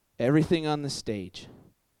 Everything on the stage,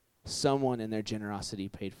 someone in their generosity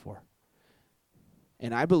paid for.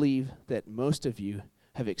 And I believe that most of you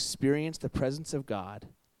have experienced the presence of God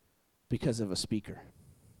because of a speaker,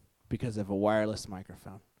 because of a wireless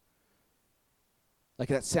microphone. Like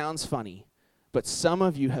that sounds funny, but some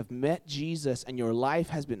of you have met Jesus and your life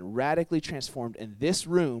has been radically transformed in this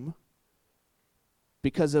room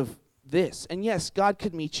because of this. And yes, God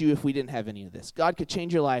could meet you if we didn't have any of this. God could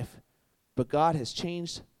change your life, but God has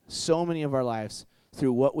changed so many of our lives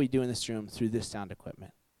through what we do in this room, through this sound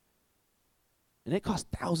equipment. And it cost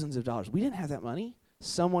thousands of dollars. We didn't have that money.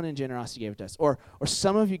 Someone in generosity gave it to us. Or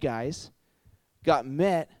some of you guys got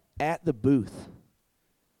met at the booth.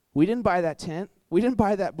 We didn't buy that tent. We didn't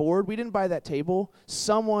buy that board. We didn't buy that table.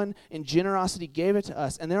 Someone in generosity gave it to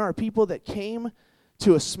us. And there are people that came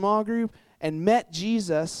to a small group and met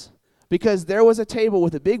Jesus because there was a table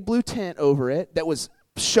with a big blue tent over it that was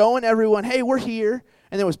showing everyone, hey, we're here.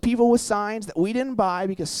 And there was people with signs that we didn't buy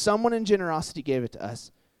because someone in generosity gave it to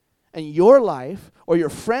us. And your life or your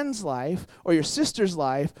friend's life or your sister's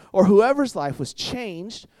life or whoever's life was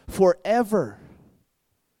changed forever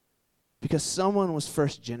because someone was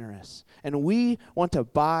first generous. And we want to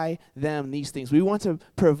buy them these things. We want to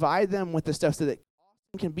provide them with the stuff so that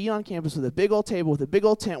can be on campus with a big old table, with a big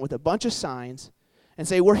old tent, with a bunch of signs, and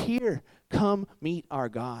say, we're here. Come meet our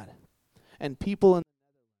God. And people in the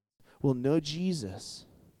Netherlands will know Jesus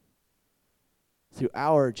through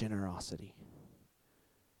our generosity.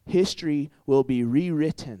 History will be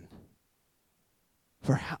rewritten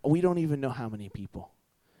for we don't even know how many people.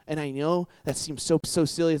 And I know that seems so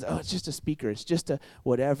silly. It's just a speaker. It's just a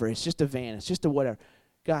whatever. It's just a van. It's just a whatever.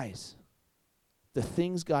 Guys, the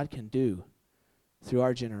things God can do through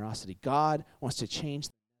our generosity, God wants to change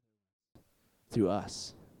through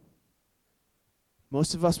us.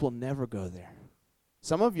 Most of us will never go there.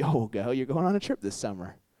 Some of y'all will go. You're going on a trip this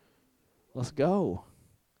summer. Let's go.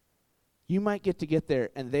 You might get there,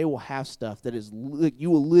 and they will have stuff that is, you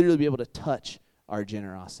will literally be able to touch our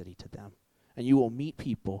generosity to them. And you will meet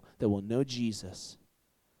people that will know Jesus.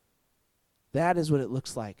 That is what it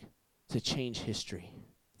looks like to change history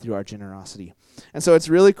through our generosity. And so it's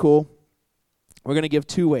really cool. We're going to give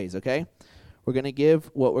 2 ways, okay? We're going to give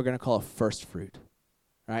what we're going to call a first fruit,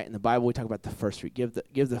 right? In the Bible, we talk about the first fruit. Give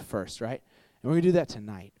the first, right? And we're going to do that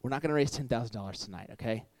tonight. We're not going to raise $10,000 tonight,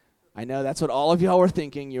 okay? I know that's what all of y'all were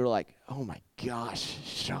thinking. You were like, oh my gosh,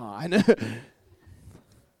 Sean.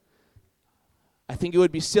 I think it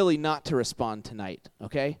would be silly not to respond tonight,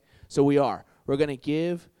 okay? So we are. We're going to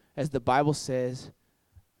give, as the Bible says,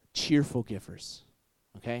 cheerful givers,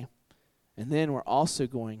 okay? And then we're also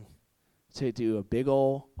going to do a big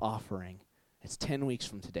ol' offering. It's 10 weeks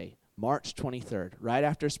from today, March 23rd, right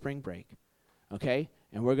after spring break, okay?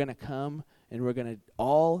 And we're going to come, and we're going to,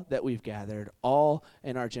 all that we've gathered, all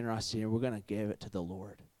in our generosity, and we're going to give it to the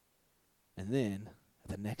Lord. And then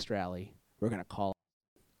at the next rally, we're going to call,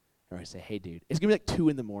 and we're going to say, hey, dude, it's going to be like 2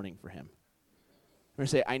 a.m. for him. We're going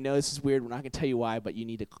to say, I know this is weird. We're not going to tell you why, but you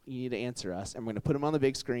need to answer us. And we're going to put him on the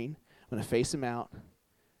big screen. I'm going to face him out,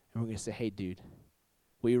 and we're going to say, hey, dude,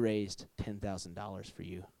 we raised $10,000 for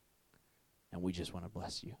you, and we just want to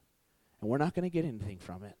bless you. And we're not going to get anything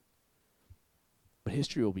from it, but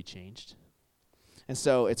history will be changed. And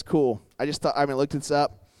so it's cool. I looked this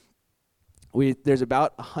up. There's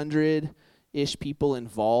about 100-ish people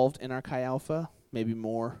involved in our Chi Alpha, maybe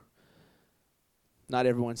more. Not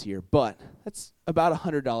everyone's here, but that's about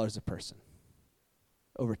 $100 a person.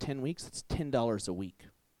 Over 10 weeks, that's $10 a week.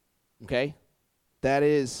 Okay? That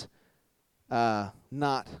is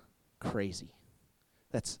not crazy.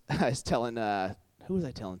 I was telling, who was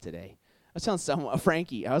I telling today? I was telling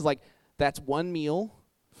Frankie. I was like, that's one meal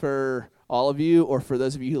for all of you, or for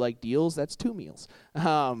those of you who like deals, that's 2 meals.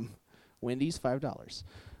 Wendy's,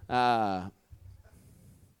 $5.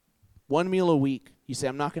 1 meal a week. You say,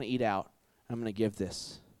 I'm not going to eat out. I'm going to give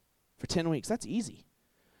this. For 10 weeks, that's easy.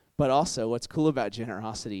 But also, what's cool about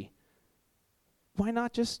generosity, why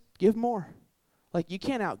not just give more? Like, you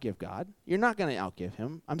can't outgive God. You're not going to outgive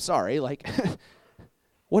him. I'm sorry. Like,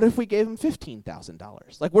 what if we gave him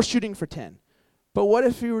 $15,000? Like, we're shooting for 10. But what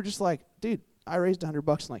if you were just like, dude, I raised $100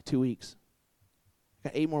 in like 2 weeks.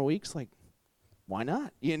 Got 8 more weeks? Like, why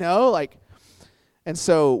not? You know, like, and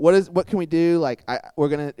so what can we do? Like,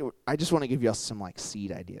 I just want to give you all some like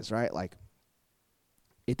seed ideas, right? Like,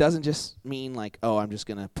 it doesn't just mean like, oh, I'm just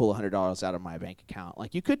going to pull $100 out of my bank account.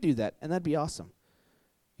 Like, you could do that, and that'd be awesome.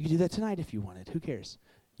 You could do that tonight if you wanted. Who cares?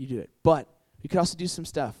 You do it. But you could also do some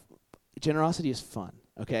stuff. Generosity is fun,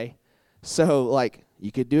 okay? So, like,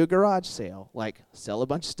 you could do a garage sale. Like, sell a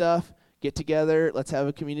bunch of stuff, get together, let's have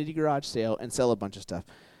a community garage sale, and sell a bunch of stuff.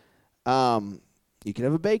 You could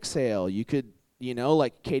have a bake sale. You could,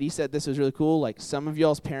 like Katie said, this was really cool. Like, some of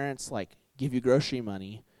y'all's parents, like, give you grocery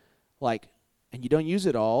money, like, and you don't use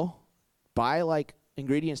it all. Buy, like,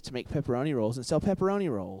 ingredients to make pepperoni rolls and sell pepperoni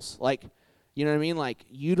rolls. Like, you know what I mean? Like,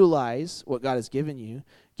 utilize what God has given you.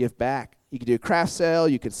 Give back. You could do a craft sale.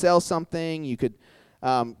 You could sell something. You could,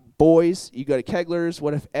 boys, you go to Kegler's.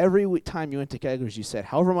 What if every time you went to Kegler's, you said,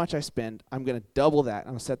 however much I spend, I'm going to double that.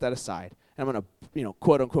 I'm going to set that aside. And I'm going to,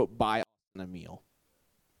 quote, unquote, buy a meal.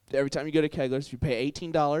 Every time you go to Kegler's, if you pay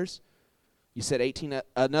 $18, you set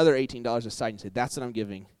another $18 aside and you say, that's what I'm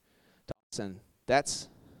giving. And that's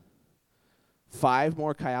 5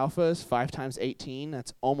 more Chi Alphas, 5 times 18,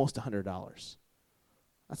 that's almost $100.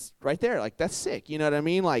 That's right there. Like, that's sick. You know what I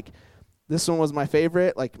mean? Like, this one was my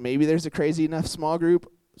favorite. Like, maybe there's a crazy enough small group.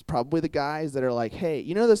 It's probably the guys that are like, hey,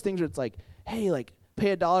 those things where it's like, hey, like,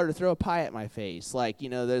 pay $1 to throw a pie at my face. Like,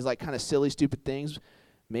 there's like kind of silly, stupid things.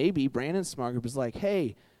 Maybe Brandon's small group is like,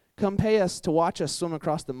 hey, come pay us to watch us swim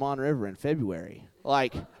across the Mon River in February.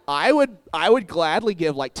 Like, I would gladly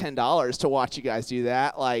give like $10 to watch you guys do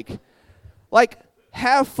that. Like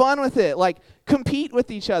have fun with it. Like, compete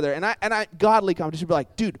with each other. And I godly competition be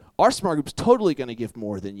like, dude, our small group's totally going to give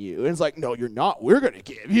more than you. And it's like, no, you're not. We're going to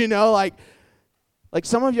give, like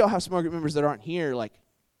some of y'all have small group members that aren't here. Like,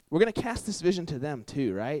 we're going to cast this vision to them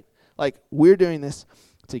too, right? Like, we're doing this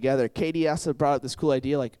together. Katie also brought up this cool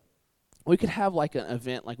idea. Like, we could have like an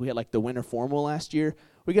event, like we had like the winter formal last year.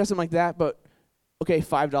 We got something like that, but okay,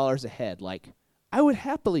 $5 a head. Like, I would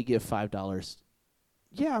happily give $5.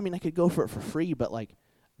 Yeah, I mean, I could go for it for free, but like,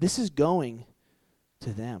 this is going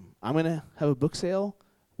to them. I'm going to have a book sale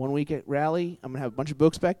 1 week at Rally. I'm going to have a bunch of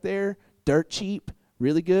books back there, dirt cheap,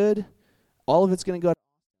 really good. All of it's going to go.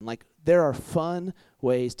 Like, there are fun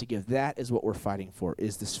ways to give. That is what we're fighting for,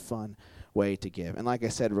 is this fun way to give. And like I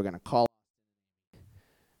said, we're going to call.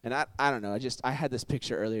 And I don't know, I had this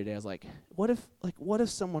picture earlier today. I was like, what if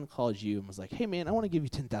someone called you and was like, hey man, I want to give you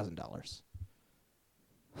 $10,000.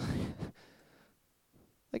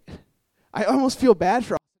 Like, I almost feel bad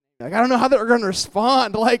for, like, I don't know how they're going to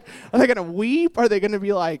respond. Like, are they going to weep? Are they going to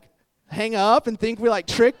be like, hang up and think we like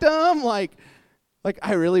tricked them? Like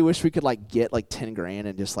I really wish we could like get like 10 grand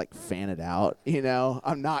and just like fan it out.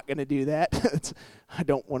 I'm not going to do that. I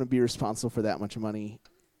don't want to be responsible for that much money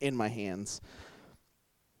in my hands.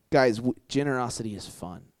 Guys, generosity is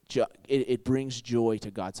fun. It brings joy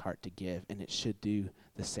to God's heart to give, and it should do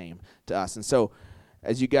the same to us. And so,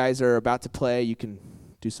 as you guys are about to play, you can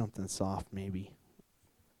do something soft maybe.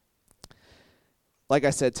 Like I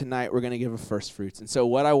said, tonight we're going to give a first fruits. And so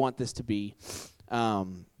what I want this to be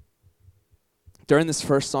during this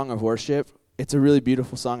first song of worship, it's a really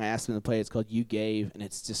beautiful song. I asked them to play. It's called You Gave, and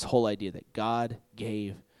it's this whole idea that God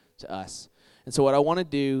gave to us. And so what I want to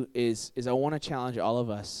do is I want to challenge all of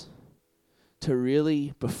us to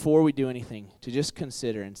really, before we do anything, to just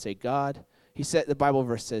consider and say, God, he said, the Bible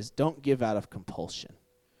verse says, don't give out of compulsion.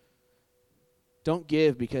 Don't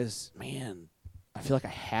give because, man, I feel like I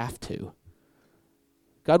have to.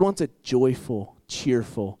 God wants a joyful,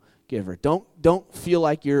 cheerful giver. Don't feel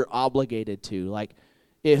like you're obligated to. Like,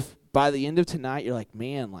 if by the end of tonight you're like,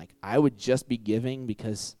 man, like I would just be giving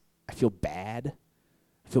because I feel bad,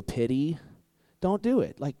 I feel pity, don't do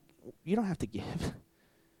it. Like, you don't have to give.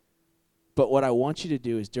 But what I want you to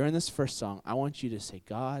do is during this first song, I want you to say,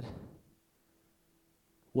 God,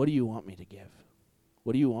 what do you want me to give?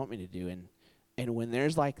 What do you want me to do? And when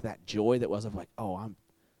there's like that joy that was of like, if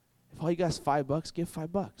all you got is $5, give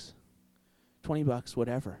 $5, $20,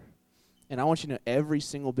 whatever. And I want you to know every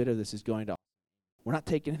single bit of this is going to, we're not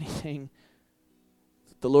taking anything.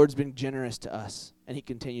 The Lord's been generous to us, and he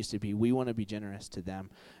continues to be. We want to be generous to them.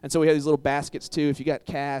 And so we have these little baskets too. If you got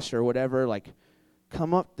cash or whatever, like,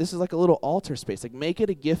 come up. This is like a little altar space. Like, make it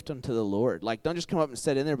a gift unto the Lord. Like, don't just come up and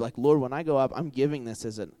sit in there, but like, Lord, when I go up, I'm giving this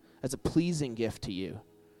as a pleasing gift to you.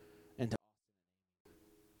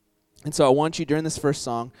 And so I want you during this first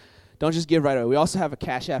song, don't just give right away. We also have a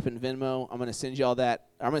Cash App and Venmo. I'm going to send you all that.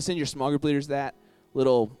 I'm going to send your small group leaders that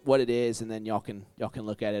little what it is, and then y'all can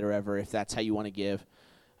look at it or whatever if that's how you want to give.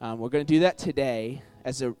 We're going to do that today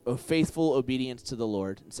as a faithful obedience to the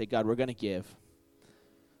Lord and say, God, we're going to give.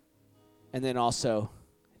 And then also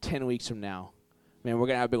 10 weeks from now, man, we're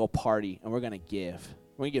going to have a big old party, and we're going to give.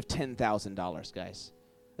 We're going to give $10,000, guys.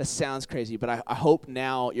 That sounds crazy, but I hope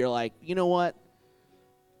now you're like, you know what?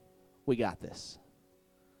 We got this.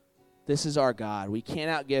 This is our God. We can't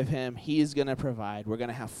outgive him. He is going to provide. We're going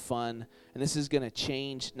to have fun. And this is going to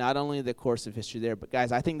change not only the course of history there, but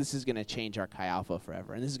guys, I think this is going to change our Chi Alpha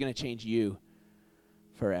forever. And this is going to change you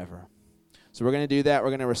forever. So we're going to do that. We're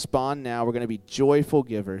going to respond now. We're going to be joyful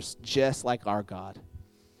givers, just like our God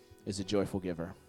is a joyful giver.